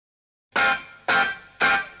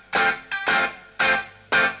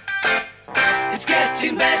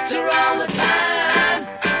getting better all the time.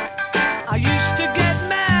 I used to get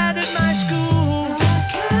mad at my school. I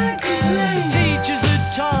can't complain. The teachers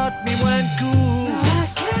that taught me weren't cool. I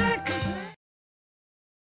can't complain.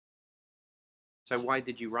 So why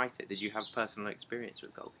did you write it? Did you have personal experience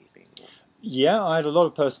with goalkeeping? Yeah, I had a lot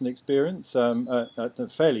of personal experience at a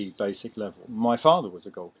fairly basic level. My father was a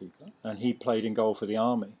goalkeeper, and he played in goal for the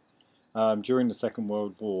Army during the Second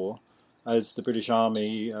World War, as the British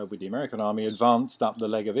Army, with the American Army, advanced up the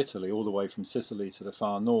leg of Italy, all the way from Sicily to the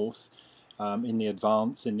far north, in the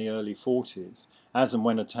advance in the early 40s. As and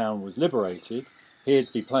when a town was liberated,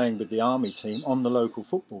 he'd be playing with the Army team on the local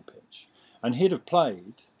football pitch. And he'd have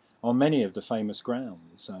played on many of the famous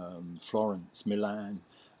grounds, Florence, Milan,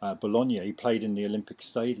 Bologna. He played in the Olympic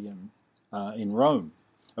Stadium in Rome.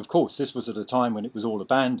 Of course, this was at a time when it was all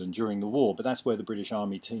abandoned during the war, but that's where the British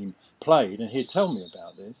Army team played, and he'd tell me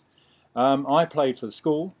about this. I played for the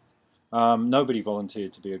school. Nobody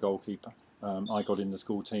volunteered to be a goalkeeper. I got in the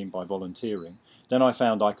school team by volunteering. Then I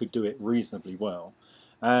found I could do it reasonably well,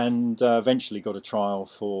 and eventually got a trial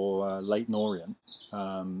for Leyton Orient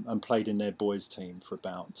and played in their boys' team for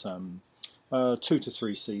about 2 to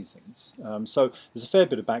 3 seasons. So there's a fair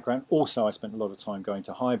bit of background. Also, I spent a lot of time going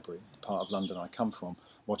to Highbury, the part of London I come from,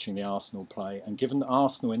 watching the Arsenal play. And given that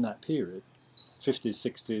Arsenal in that period, 50s,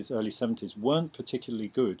 60s, early 70s, weren't particularly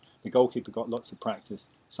good, the goalkeeper got lots of practice.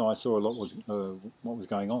 So I saw a lot what was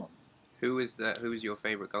going on. Who was your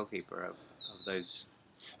favourite goalkeeper of those?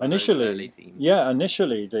 Initially, those early teams? Yeah,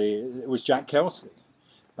 initially it was Jack Kelsey,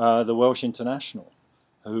 the Welsh international,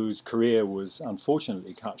 whose career was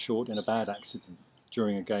unfortunately cut short in a bad accident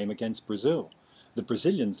during a game against Brazil. The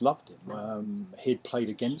Brazilians loved him. He'd played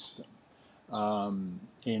against them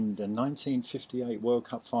in the 1958 World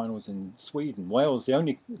Cup finals in Sweden. Wales, the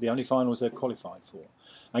only finals they've qualified for.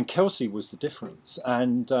 And Kelsey was the difference,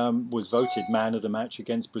 and was voted man of the match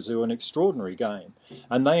against Brazil, an extraordinary game.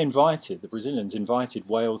 And the Brazilians invited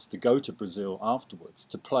Wales to go to Brazil afterwards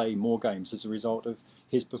to play more games as a result of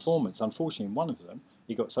his performance. Unfortunately, in one of them,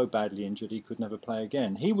 he got so badly injured he could never play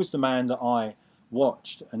again. He was the man that I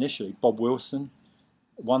watched initially. Bob Wilson,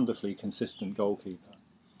 wonderfully consistent goalkeeper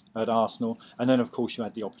at Arsenal. And then, of course, you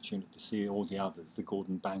had the opportunity to see all the others, the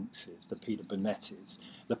Gordon Bankses, the Peter Bonettis,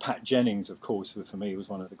 the Pat Jennings, of course, who for me was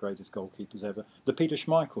one of the greatest goalkeepers ever, the Peter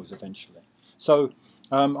Schmeichels eventually. So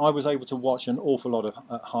I was able to watch an awful lot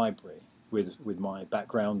at Highbury with my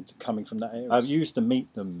background coming from that area. I used to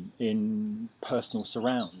meet them in personal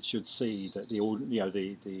surrounds. You'd see that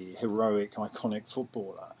the heroic, iconic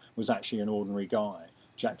footballer was actually an ordinary guy.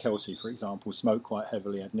 Jack Kelsey, for example, smoked quite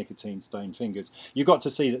heavily, had nicotine-stained fingers. You got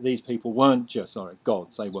to see that these people weren't just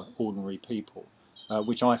gods; they were ordinary people,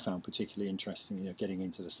 which I found particularly interesting. Getting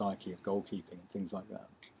into the psyche of goalkeeping and things like that.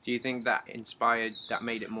 Do you think that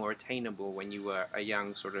made it more attainable when you were a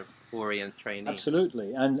young sort of Orient trainee?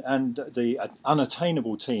 Absolutely, and the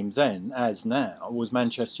unattainable team then, as now, was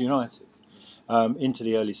Manchester United into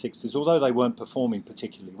the early 60s. Although they weren't performing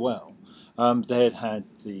particularly well, they had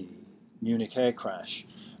the Munich air crash,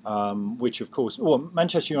 which of course,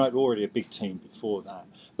 Manchester United were already a big team before that.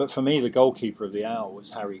 But for me, the goalkeeper of the hour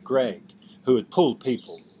was Harry Gregg, who had pulled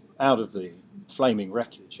people out of the flaming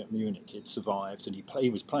wreckage at Munich. He'd survived, and he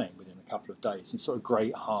was playing within a couple of days. He's sort of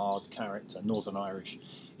great, hard character, Northern Irish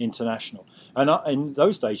international. And in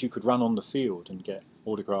those days, you could run on the field and get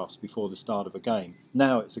autographs before the start of a game.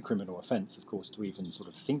 Now it's a criminal offence, of course, to even sort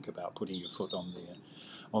of think about putting your foot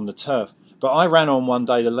on the turf. But I ran on one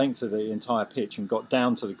day the length of the entire pitch and got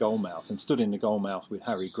down to the goal mouth and stood in the goal mouth with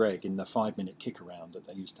Harry Gregg in the 5-minute kick around that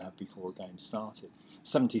they used to have before a game started.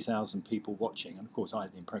 70,000 people watching, and of course I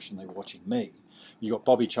had the impression they were watching me. You got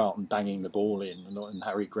Bobby Charlton banging the ball in and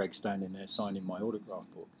Harry Gregg standing there signing my autograph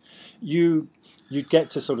book. You'd get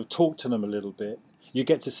to sort of talk to them a little bit. You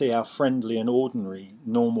get to see how friendly and ordinary,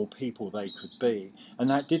 normal people they could be. And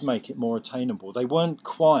that did make it more attainable. They weren't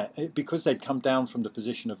quite, because they'd come down from the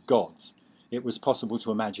position of gods, it was possible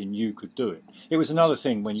to imagine you could do it. It was another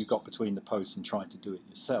thing when you got between the posts and tried to do it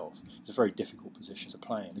yourself. It was a very difficult position to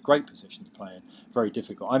play in, a great position to play in, very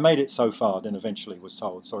difficult. I made it so far, then eventually was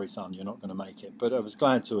told, sorry son, you're not going to make it. But I was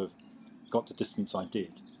glad to have got the distance I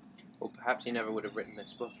did. Well, perhaps you never would have written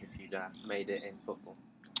this book if you'd made it in football.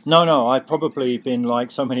 No, I'd probably been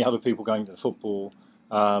like so many other people going to football,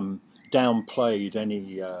 downplayed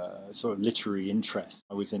any sort of literary interest.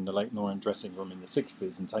 I was in the Leyton Orient dressing room in the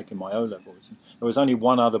 60s and taking my O-levels. And there was only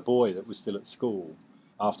one other boy that was still at school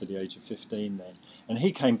after the age of 15 then. And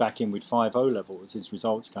he came back in with 5 O-levels. His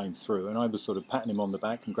results came through and I was sort of patting him on the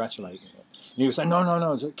back, congratulating him. And he was saying,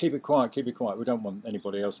 no, keep it quiet. We don't want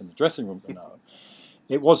anybody else in the dressing room to know.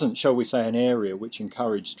 it wasn't, shall we say, an area which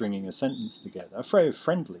encouraged stringing a sentence together, a very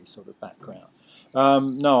friendly sort of background.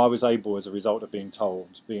 No, I was able, as a result of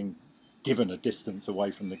being given a distance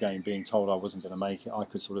away from the game, being told I wasn't going to make it, I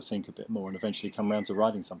could sort of think a bit more and eventually come around to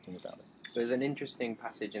writing something about it. There's an interesting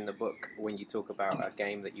passage in the book when you talk about a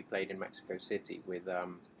game that you played in Mexico City with the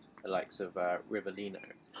likes of Rivellino.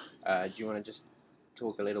 Do you want to just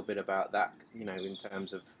talk a little bit about that, you know, in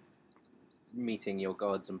terms of meeting your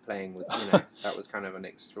gods and playing with, you know, that was kind of an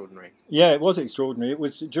extraordinary. Yeah, it was extraordinary. It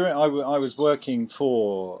was during I was working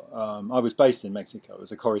for I was based in Mexico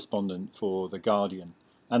as a correspondent for The Guardian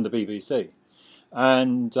and the BBC,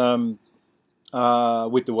 and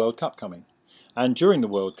with the World Cup coming, and during the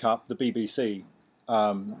World Cup, the BBC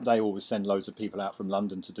they always send loads of people out from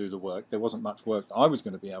London to do the work. There wasn't much work that I was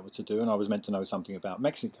going to be able to do, and I was meant to know something about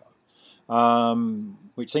Mexico.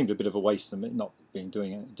 Which seemed a bit of a waste of me not being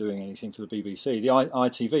doing anything for the BBC. The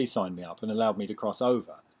ITV signed me up and allowed me to cross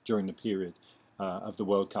over during the period of the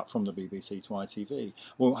World Cup from the BBC to ITV.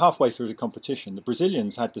 Well, halfway through the competition, the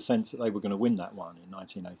Brazilians had the sense that they were going to win that one in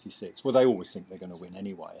 1986. Well, they always think they're going to win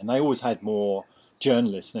anyway, and they always had more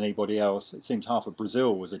journalists than anybody else. It seems half of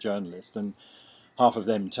Brazil was a journalist, and half of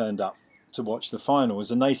them turned up to watch the finals,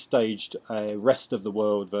 and they staged a rest of the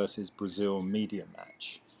world versus Brazil media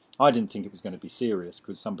match. I didn't think it was going to be serious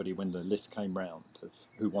because somebody, when the list came round of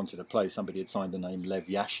who wanted to play, somebody had signed the name Lev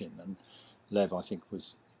Yashin, and Lev, I think,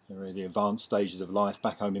 was in the advanced stages of life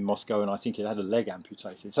back home in Moscow, and I think it had a leg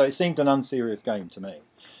amputated. So it seemed an unserious game to me.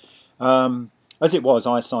 As it was,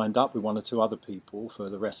 I signed up with one or two other people for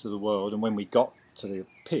the rest of the world, and when we got to the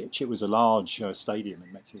pitch, it was a large stadium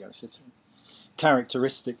in Mexico City.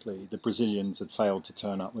 Characteristically, the Brazilians had failed to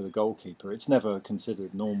turn up with a goalkeeper. It's never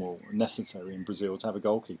considered normal or necessary in Brazil to have a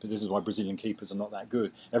goalkeeper. This is why Brazilian keepers are not that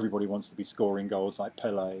good. Everybody wants to be scoring goals like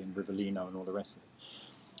Pelé and Rivellino and all the rest of it.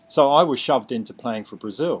 So I was shoved into playing for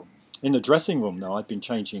Brazil. In the dressing room, though, I'd been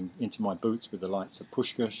changing into my boots with the likes of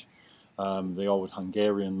Puskás, the old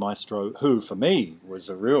Hungarian maestro, who, for me, was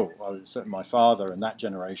my father and that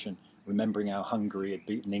generation, remembering how Hungary had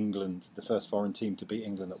beaten England, the first foreign team to beat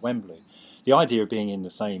England at Wembley. The idea of being in the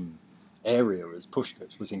same area as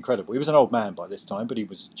Puskás was incredible. He was an old man by this time, but he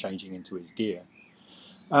was changing into his gear.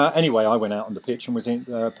 Anyway, I went out on the pitch and was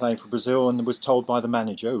playing for Brazil, and was told by the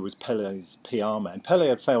manager, who was Pelé's PR man. Pelé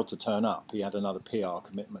had failed to turn up. He had another PR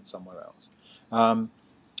commitment somewhere else.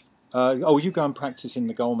 You go and practice in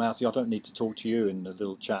the goal mouth. I don't need to talk to you in the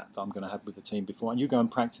little chat that I'm going to have with the team before. And you go and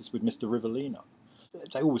practice with Mr. Rivellino.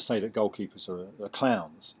 They always say that goalkeepers are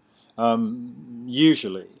clowns.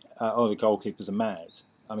 Usually, the goalkeepers are mad.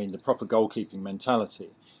 I mean, the proper goalkeeping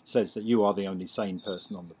mentality says that you are the only sane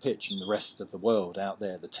person on the pitch, and the rest of the world out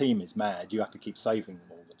there, the team is mad. You have to keep saving them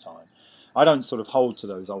all the time. I don't sort of hold to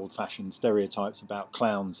those old-fashioned stereotypes about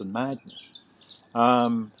clowns and madness.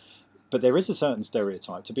 But there is a certain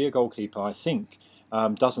stereotype. To be a goalkeeper, I think,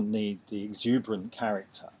 doesn't need the exuberant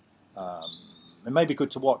character. It may be good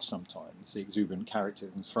to watch sometimes, the exuberant character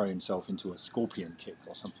and throw himself into a scorpion kick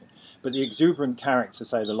or something. But the exuberant character,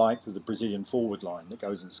 say the likes of the Brazilian forward line that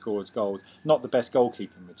goes and scores goals, not the best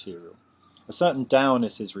goalkeeping material. A certain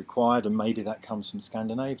dourness is required, and maybe that comes from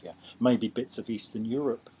Scandinavia. Maybe bits of Eastern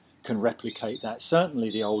Europe can replicate that. Certainly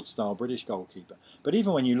the old-style British goalkeeper. But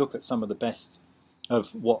even when you look at some of the best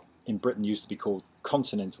of what in Britain used to be called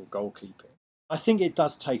continental goalkeeping, I think it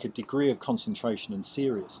does take a degree of concentration and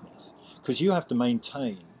seriousness, because you have to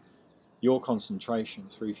maintain your concentration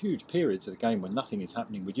through huge periods of the game when nothing is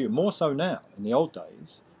happening with you. More so now. In the old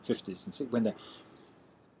days, 50s and 60s, when the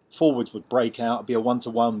forwards would break out, it'd be a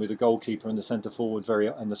one-to-one with the goalkeeper and the centre forward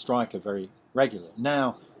and the striker very regular.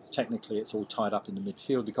 Now, technically, it's all tied up in the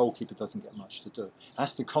midfield. The goalkeeper doesn't get much to do.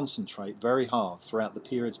 Has to concentrate very hard throughout the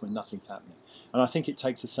periods when nothing's happening. And I think it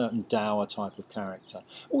takes a certain dour type of character.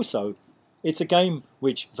 Also, it's a game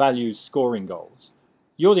which values scoring goals.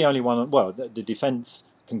 You're the only one. Well, the defence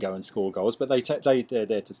can go and score goals, but they're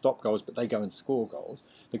there to stop goals, but they go and score goals.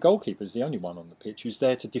 The goalkeeper is the only one on the pitch who's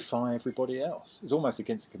there to defy everybody else. It's almost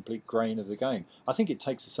against the complete grain of the game. I think it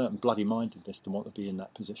takes a certain bloody mindedness to want to be in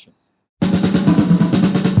that position.